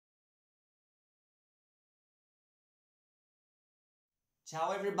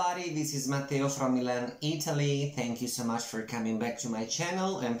Ciao everybody, this is Matteo from Milan, Italy. Thank you so much for coming back to my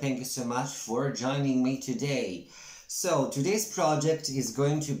channel and thank you so much for joining me today. So today's project is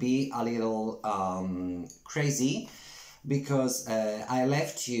going to be a little crazy because I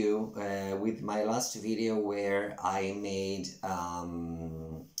left you with my last video where I made a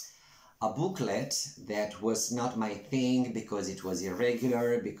booklet that was not my thing because it was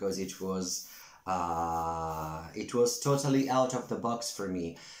irregular, because it was totally out of the box for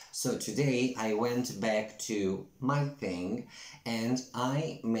me. So today I went back to my thing and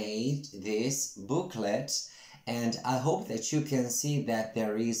I made this booklet, and I hope that you can see that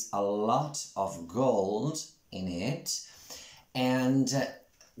there is a lot of gold in it, and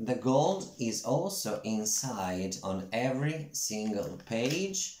the gold is also inside on every single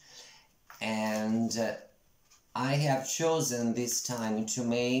page. And I have chosen this time to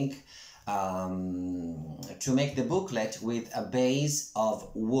make the booklet with a base of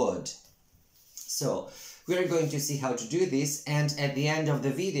wood. So we are going to see how to do this, and at the end of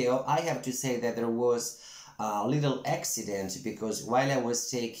the video I have to say that there was a little accident, because while I was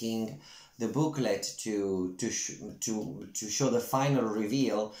taking the booklet to show the final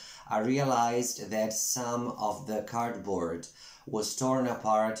reveal, I realized that some of the cardboard was torn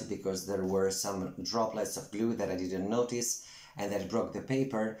apart because there were some droplets of glue that I didn't notice and that broke the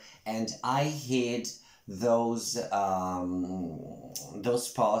paper, and I hid those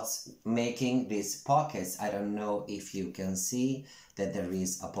spots, making these pockets. I don't know if you can see that there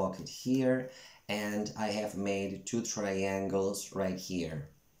is a pocket here, and I have made two triangles right here.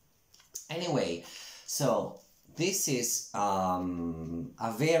 Anyway, so this is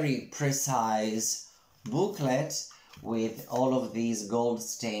a very precise booklet with all of these gold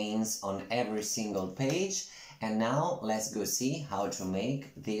stains on every single page. And now let's go see how to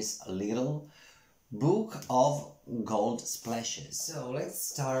make this little book of gold splashes. So let's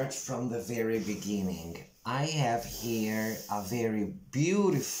start from the very beginning. I have here a very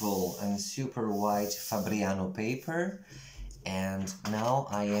beautiful and super white Fabriano paper, and now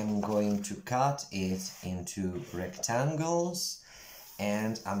I am going to cut it into rectangles,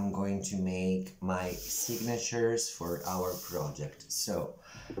 and I'm going to make my signatures for our project. So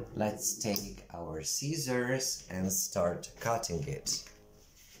let's take our scissors and start cutting it.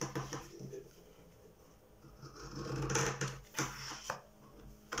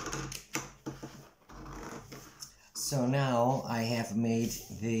 So now I have made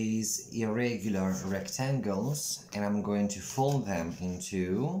these irregular rectangles, and I'm going to fold them in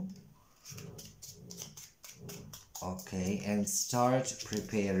two. Okay, and start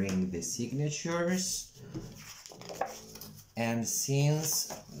preparing the signatures. And since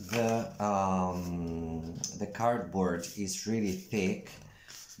the cardboard is really thick,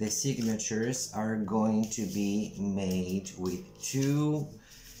 the signatures are going to be made with two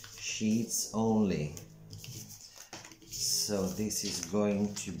sheets only. So this is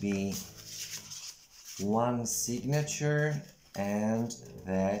going to be one signature, and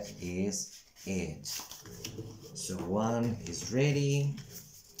that is it. So one is ready,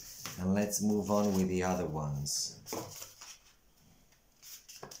 and let's move on with the other ones.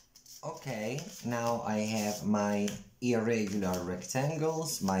 Okay, now I have my irregular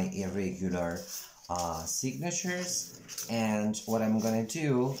rectangles, my irregular signatures, and what I'm going to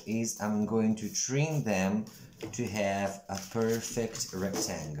do is I'm going to trim them to have a perfect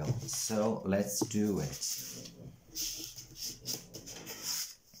rectangle. So let's do it.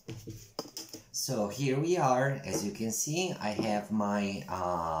 So here we are. As you can see, I have my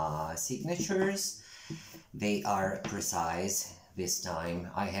signatures. They are precise. This time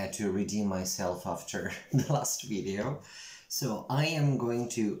I had to redeem myself after the last video. So I am going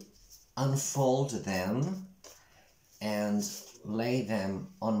to unfold them and lay them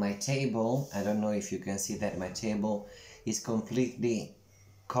on my table. I don't know if you can see that my table is completely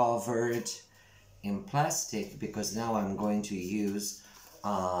covered in plastic, because now I'm going to use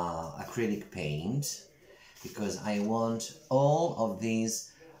acrylic paint, because I want all of these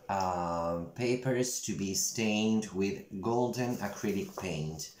papers to be stained with golden acrylic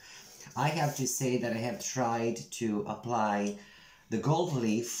paint. I have to say that I have tried to apply the gold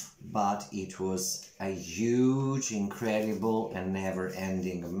leaf, but it was a huge, incredible and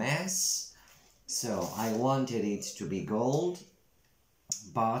never-ending mess. So I wanted it to be gold,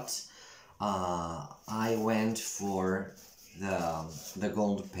 but I went for the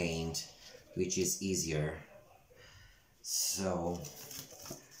gold paint, which is easier. So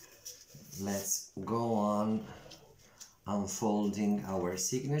let's go on unfolding our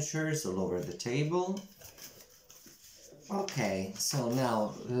signatures all over the table. Okay, so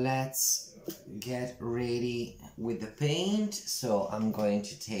now let's get ready with the paint. So I'm going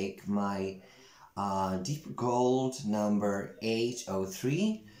to take my deep gold number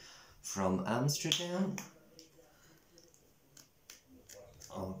 803 from Amsterdam.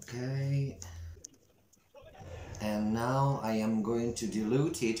 Okay. And now I am going to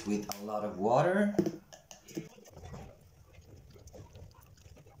dilute it with a lot of water.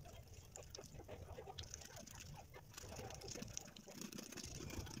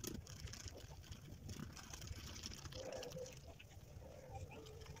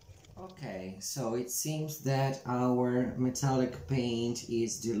 Okay, so it seems that our metallic paint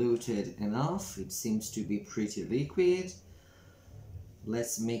is diluted enough. It seems to be pretty liquid.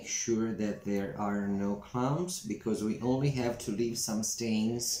 Let's make sure that there are no clumps, because we only have to leave some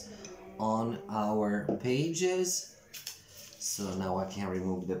stains on our pages. So now I can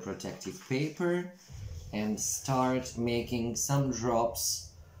remove the protective paper and start making some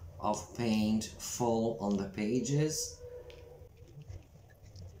drops of paint fall on the pages.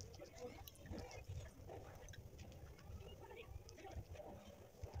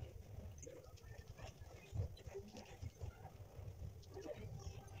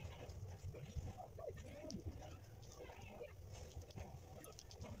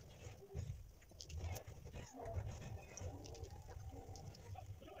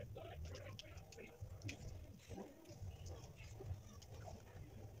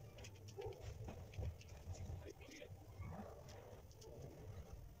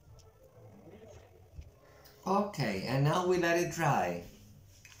 Okay, and now we let it dry.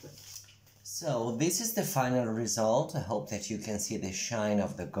 So this is the final result. I hope that you can see the shine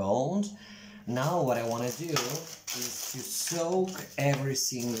of the gold. Now what I want to do is to soak every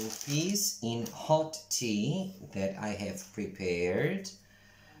single piece in hot tea that I have prepared.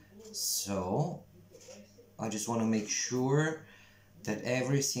 So I just want to make sure that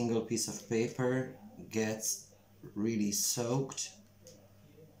every single piece of paper gets really soaked.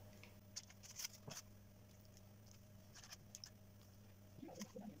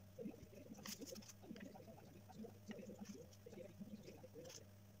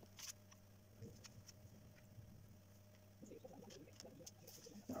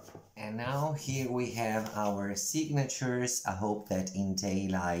 And now here we have our signatures. I hope that in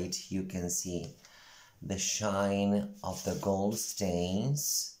daylight you can see the shine of the gold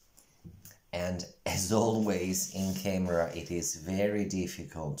stains. And as always in camera, it is very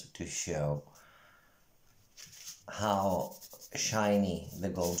difficult to show how shiny the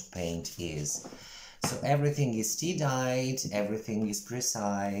gold paint is. So everything is tea dyed, everything is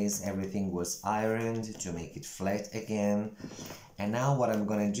precise, everything was ironed to make it flat again. And now what I'm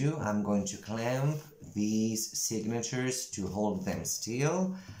going to do, I'm going to clamp these signatures to hold them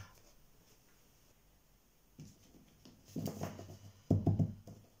still.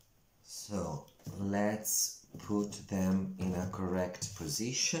 So let's put them in a correct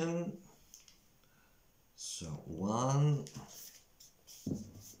position. So 1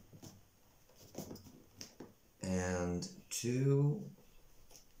 and 2.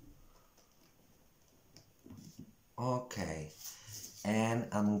 Okay, and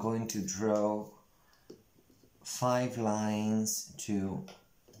I'm going to draw 5 lines to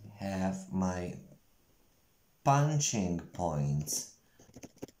have my punching points.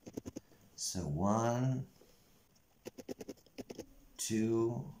 So 1,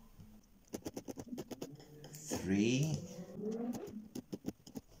 2, 3,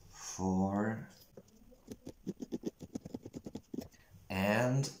 4,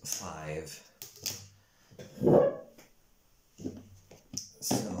 and 5.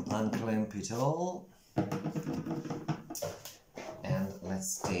 So unclamp it all, and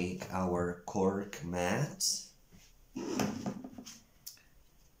let's take our cork mat,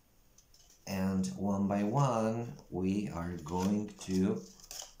 and one by one we are going to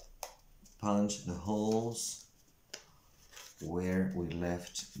punch the holes where we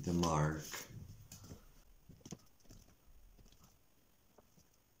left the mark.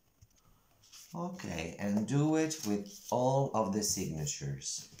 Okay, and do it with all of the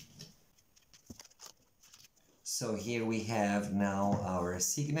signatures. So here we have now our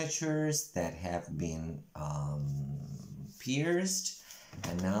signatures that have been pierced,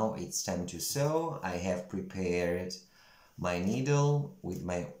 and now it's time to sew. I have prepared my needle with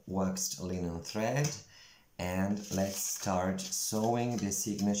my waxed linen thread, and let's start sewing the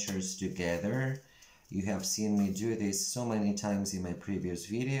signatures together. You have seen me do this so many times in my previous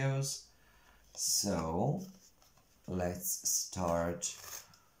videos. So let's start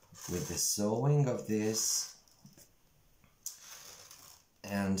with the sewing of this.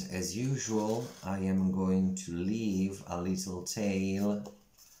 And as usual, I am going to leave a little tail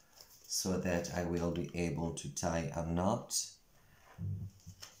so that I will be able to tie a knot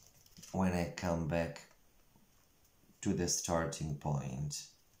when I come back to the starting point.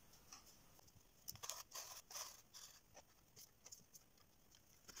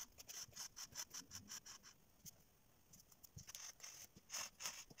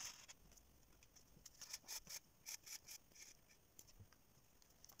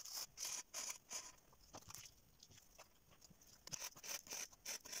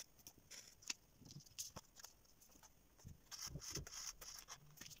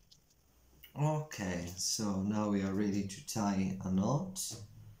 Okay, so now we are ready to tie a knot.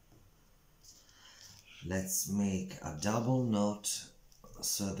 Let's make a double knot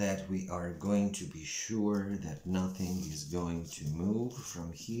so that we are going to be sure that nothing is going to move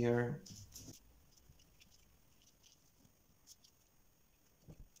from here.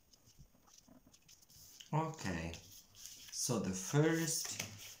 Okay, so the first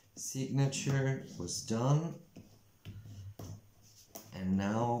signature was done, and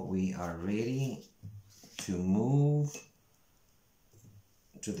now we are ready to move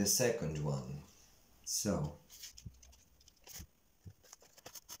to the second one. So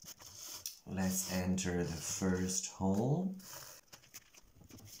let's enter the first hole,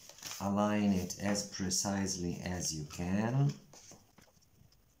 align it as precisely as you can.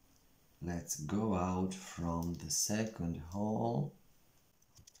 Let's go out from the second hole.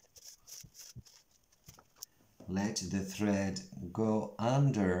 Let the thread go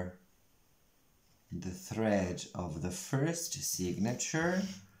under the thread of the first signature.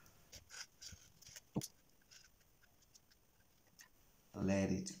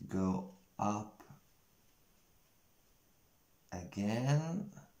 Let it go up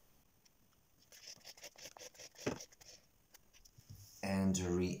again and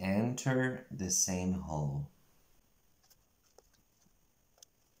re-enter the same hole.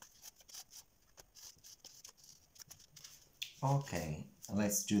 Okay,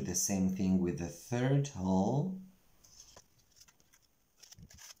 let's do the same thing with the third hole.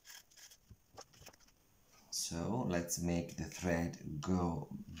 So let's make the thread go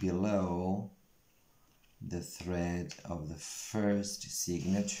below the thread of the first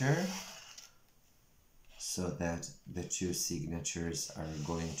signature so that the two signatures are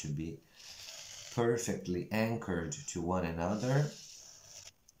going to be perfectly anchored to one another,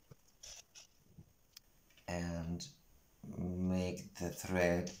 and make the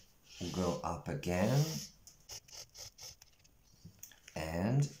thread go up again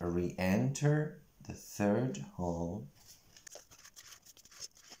and re-enter the third hole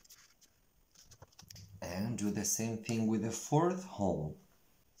and do the same thing with the fourth hole.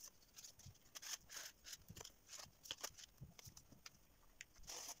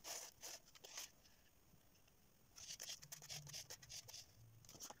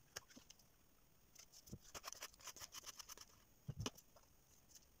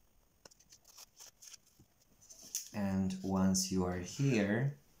 And once you are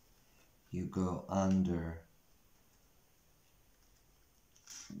here, you go under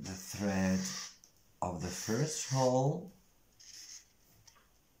the thread of the first hole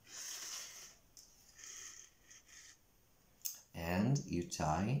and you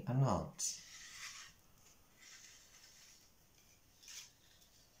tie a knot.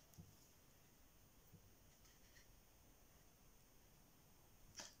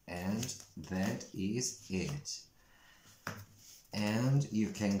 And that is it. And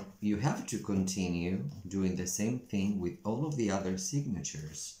you have to continue doing the same thing with all of the other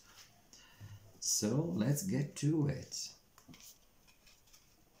signatures. So let's get to it.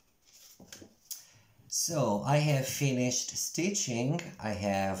 So I have finished stitching. I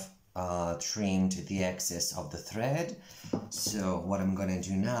have trimmed the excess of the thread. So what I'm gonna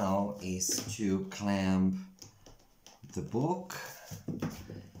do now is to clamp the book.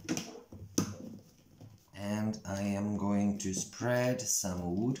 And I am going to spread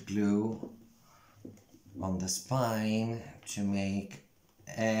some wood glue on the spine to make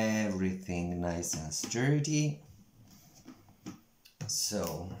everything nice and sturdy.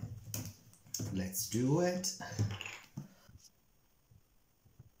 So let's do it.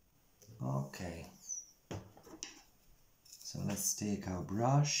 Okay. So let's take our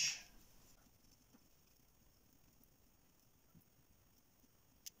brush.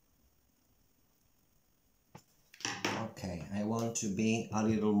 Okay, I want to be a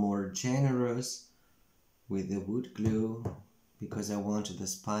little more generous with the wood glue because I want the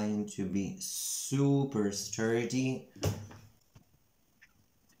spine to be super sturdy.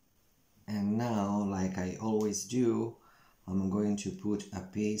 And now, like I always do, I'm going to put a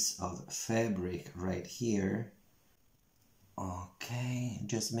piece of fabric right here. Okay,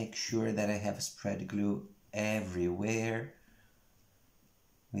 just make sure that I have spread glue everywhere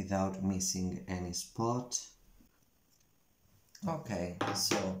without missing any spot. Okay,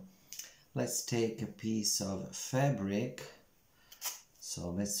 so let's take a piece of fabric. So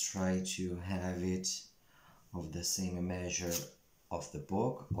let's try to have it of the same measure of the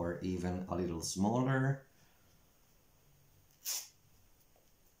book or even a little smaller.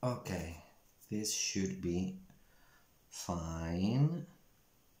 Okay, this should be fine.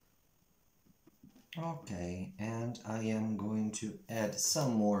 Okay, and I am going to add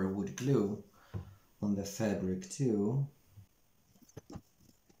some more wood glue on the fabric too.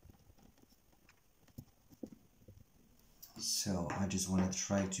 So I just want to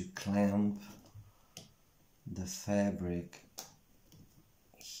try to clamp the fabric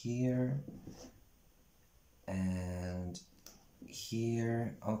here and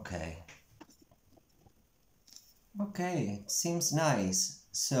here. Okay. Okay, it seems nice.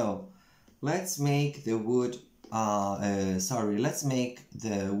 So let's make the wood let's make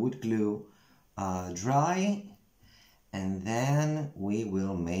the wood glue dry, and then we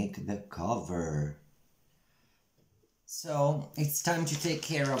will make the cover. So it's time to take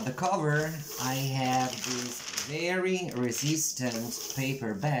care of the cover. I have this very resistant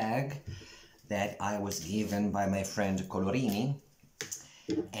paper bag that I was given by my friend Colorini,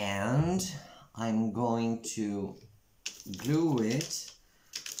 and I'm going to glue it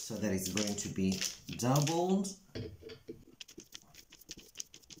so that it's going to be doubled.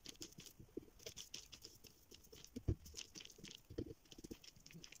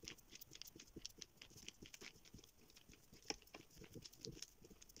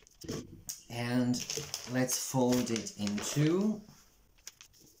 And let's fold it in two,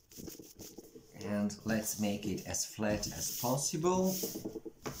 and let's make it as flat as possible.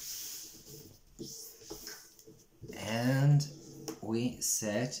 And we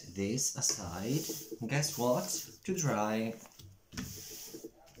set this aside, guess what, to dry.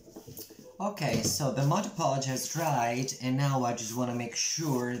 Okay, so the Mod Podge has dried, and now I just want to make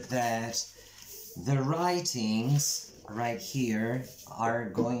sure that the writings right here are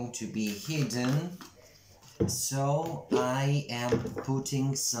going to be hidden. So I am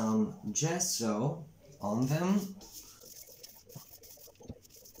putting some gesso on them.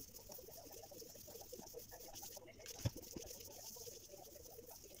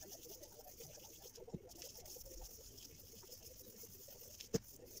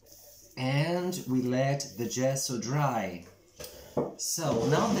 And we let the gesso dry. So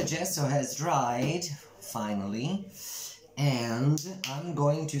now the gesso has dried, finally, and I'm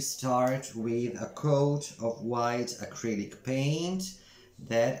going to start with a coat of white acrylic paint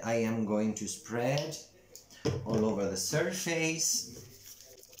that I am going to spread all over the surface.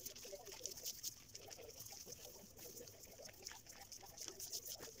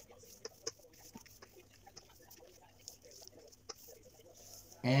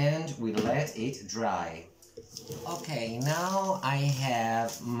 And we let it dry. Okay, now I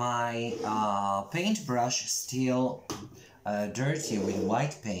have my paintbrush still dirty with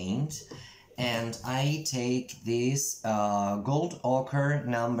white paint, and I take this gold ochre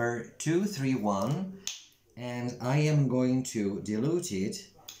number 231, and I am going to dilute it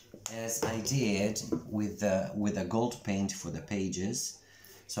as I did with the gold paint for the pages.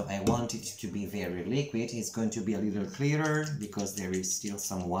 So I want it to be very liquid. It's going to be a little clearer because there is still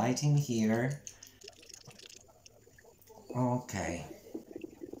some white in here. Okay,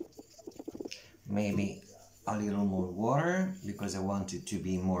 maybe a little more water because I want it to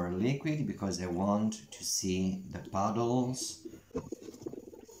be more liquid, because I want to see the puddles.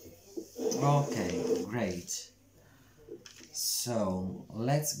 Okay, great. So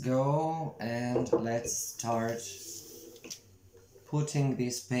let's go and let's start putting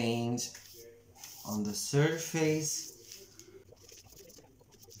this paint on the surface.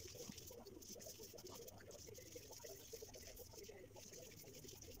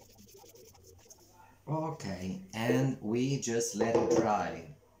 Okay, and we just let it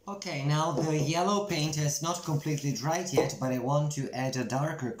dry. Okay, now the yellow paint has not completely dried yet, but I want to add a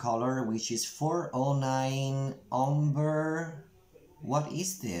darker color, which is 409 Umber. What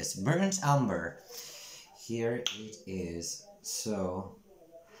is this? Burnt Umber. Here it is. So,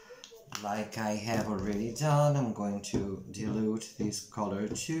 like I have already done, I'm going to dilute this color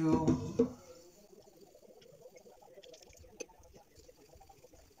too.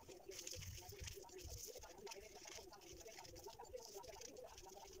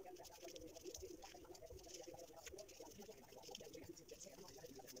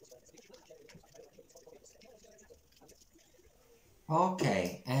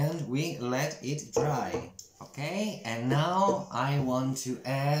 Okay, and we let it dry. Okay, and now I want to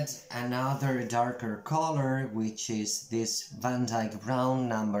add another darker color, which is this Van Dyke Brown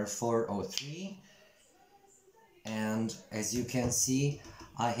number 403. And as you can see,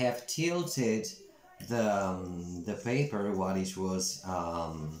 I have tilted the paper while it was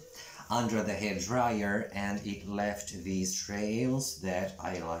under the hair dryer, and it left these trails that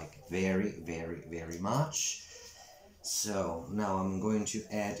I like very, very, very much. So now I'm going to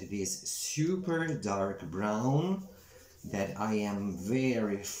add this super dark brown that I am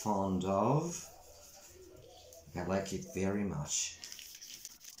very fond of. I like it very much.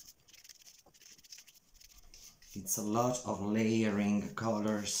 It's a lot of layering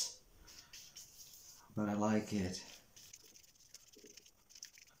colors, but I like it.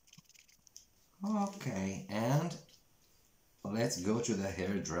 Okay, and let's go to the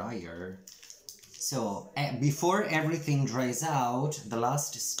hair dryer. So before everything dries out, the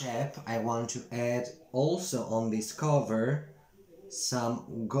last step, I want to add also on this cover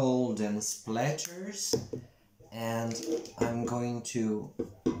some golden splatters, and I'm going to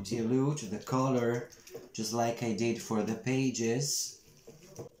dilute the color just like I did for the pages.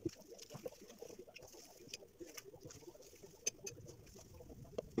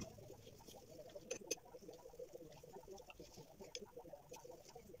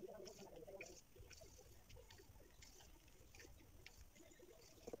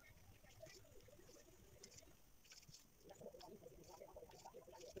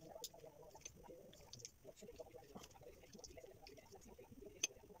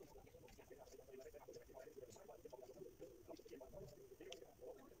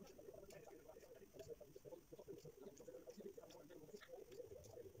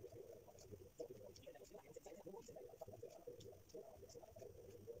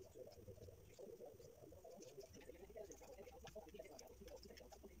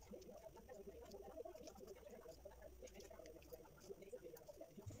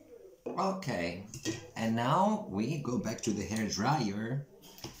 Okay, and now we go back to the hair dryer,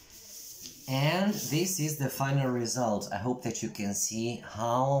 and this is the final result. I hope that you can see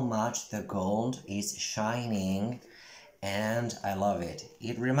how much the gold is shining, and I love it.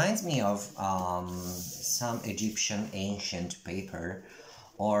 It reminds me of some Egyptian ancient paper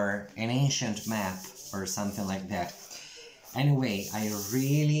or an ancient map or something like that. Anyway, I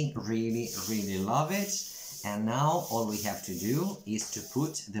really, really, really love it. And now all we have to do is to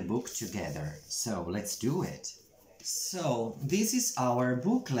put the book together. So let's do it. So this is our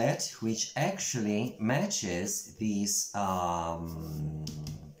booklet, which actually matches this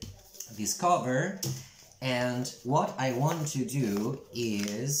cover. And what I want to do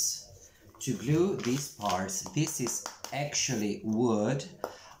is to glue these parts. This is actually wood.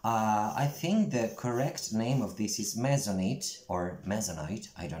 I think the correct name of this is Masonite or Masonite,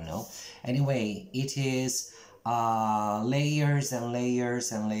 I don't know. Anyway, it is layers and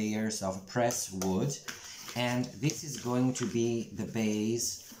layers and layers of pressed wood, and this is going to be the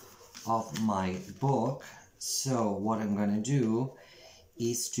base of my book. So what I'm gonna do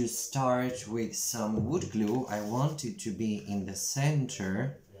is to start with some wood glue. I want it to be in the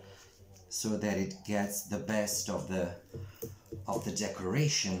center so that it gets the best of the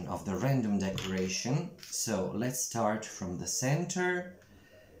decoration, of the random decoration. So let's start from the center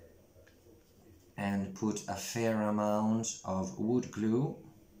and put a fair amount of wood glue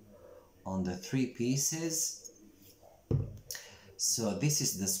on the 3 pieces. So this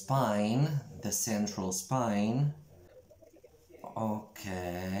is the spine, the central spine.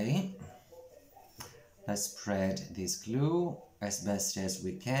 Okay, let's spread this glue as best as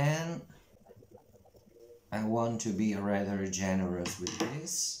we can. I want to be rather generous with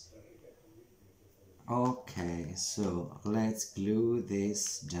this. Okay, so let's glue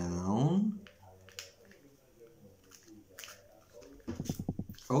this down.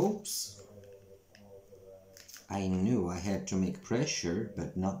 Oops! I knew I had to make pressure,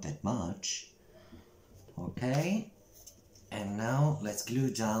 but not that much. Okay, and now let's glue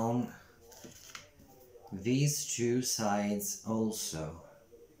down these 2 sides also.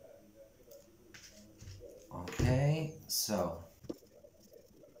 Okay, so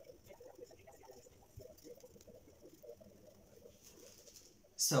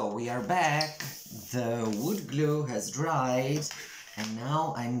we are back. The wood glue has dried, and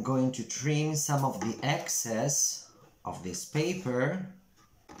now I'm going to trim some of the excess of this paper.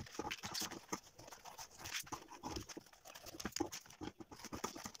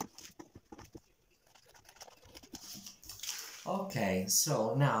 Okay,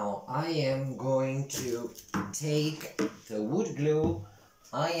 so now I am going to take the wood glue.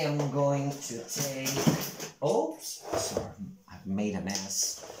 I am going to take, oops, sorry, I made a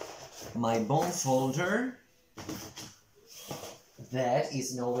mess. My bone folder, that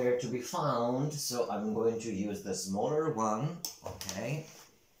is nowhere to be found, so I'm going to use the smaller one. Okay,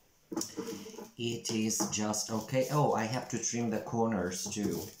 it is just okay. Oh, I have to trim the corners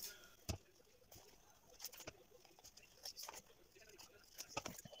too.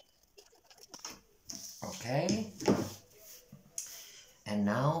 Okay, and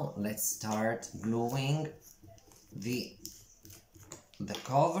now let's start gluing the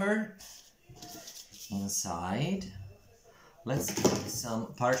cover inside. Let's take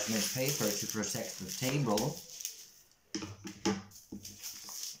some parchment paper to protect the table,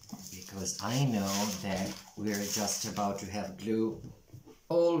 because I know that we're just about to have glue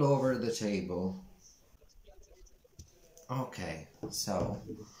all over the table. Okay, so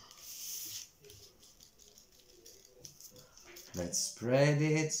let's spread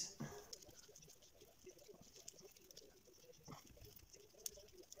it.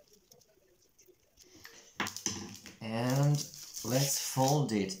 And let's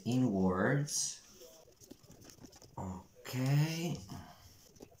fold it inwards. Okay.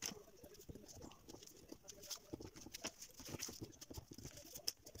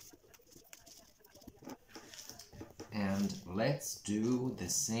 And let's do the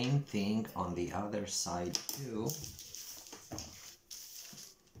same thing on the other side too.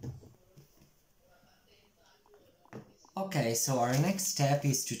 Okay, so our next step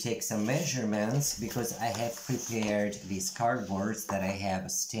is to take some measurements, because I have prepared these cardboards that I have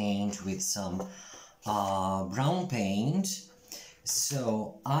stained with some brown paint.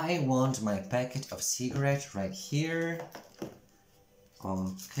 So I want my packet of cigarettes right here.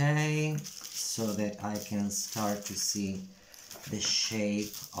 Okay, so that I can start to see the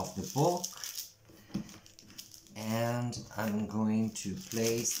shape of the book. And I'm going to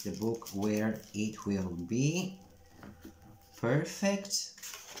place the book where it will be. Perfect.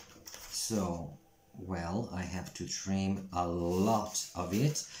 So, well, I have to trim a lot of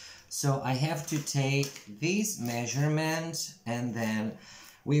it. So I have to take this measurement and then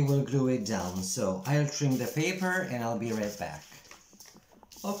we will glue it down. So I'll trim the paper and I'll be right back.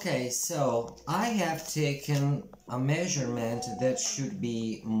 Okay, so I have taken a measurement that should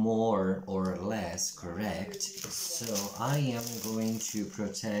be more or less correct. So I am going to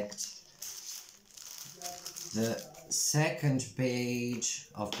protect the second page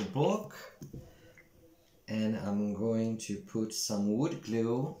of the book, and I'm going to put some wood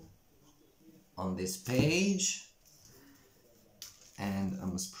glue on this page, and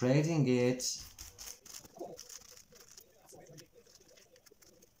I'm spreading it.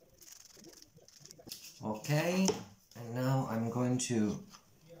 Okay, and now I'm going to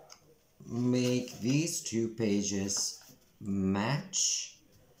make these two pages match.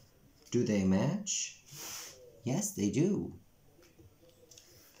 Do they match? Yes, they do.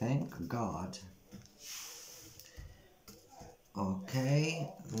 Thank God. Okay,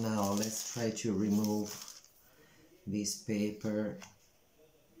 now let's try to remove this paper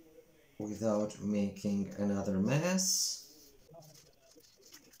without making another mess.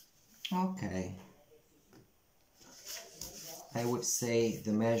 Okay. I would say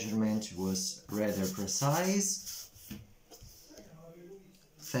the measurement was rather precise.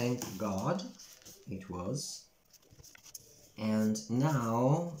 Thank God it was. And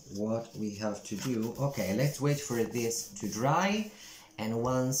now what we have to do, okay, let's wait for this to dry, and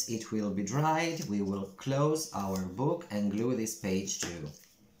once it will be dried we will close our book and glue this page too.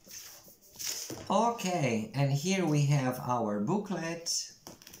 Okay, and here we have our booklet.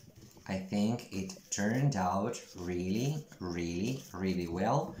 I think it turned out really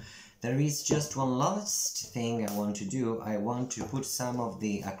well. There is just one last thing I want to do. I want to put some of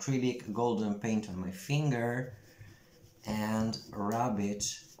the acrylic golden paint on my finger and rub it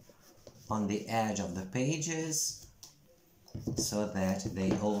on the edge of the pages so that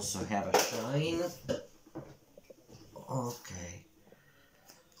they also have a shine. Okay,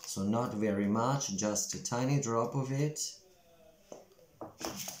 so not very much, just a tiny drop of it,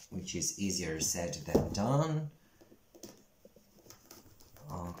 which is easier said than done.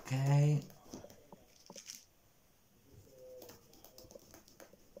 Okay.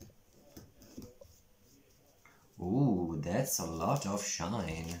 Ooh, that's a lot of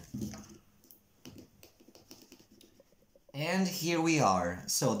shine. And here we are.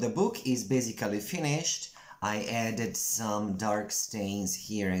 So the book is basically finished. I added some dark stains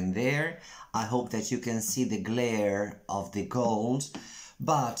here and there. I hope that you can see the glare of the gold.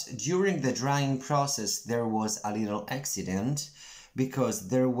 But during the drying process there was a little accident, because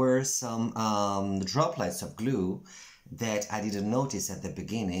there were some droplets of glue that I didn't notice at the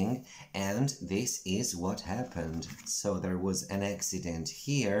beginning, and this is what happened. So there was an accident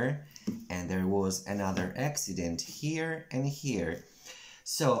here, and there was another accident here and here.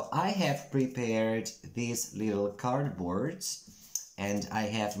 So I have prepared these little cardboards, and I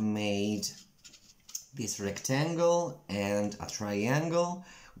have made this rectangle and a triangle,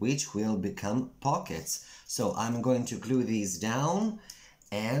 which will become pockets. So I'm going to glue these down,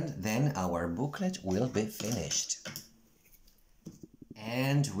 and then our booklet will be finished.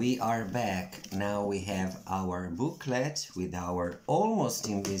 And we are back. Now we have our booklet with our almost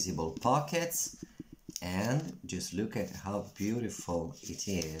invisible pockets, and just look at how beautiful it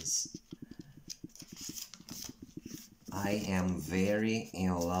is. I am very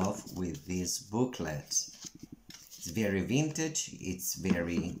in love with this booklet. It's very vintage, it's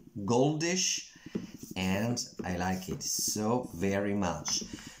very goldish, and I like it so very much.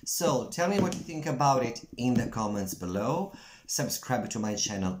 So tell me what you think about it in the comments below. Subscribe to my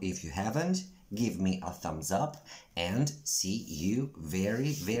channel if you haven't, give me a thumbs up, and see you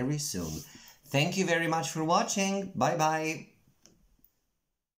very, very soon. Thank you very much for watching. Bye bye.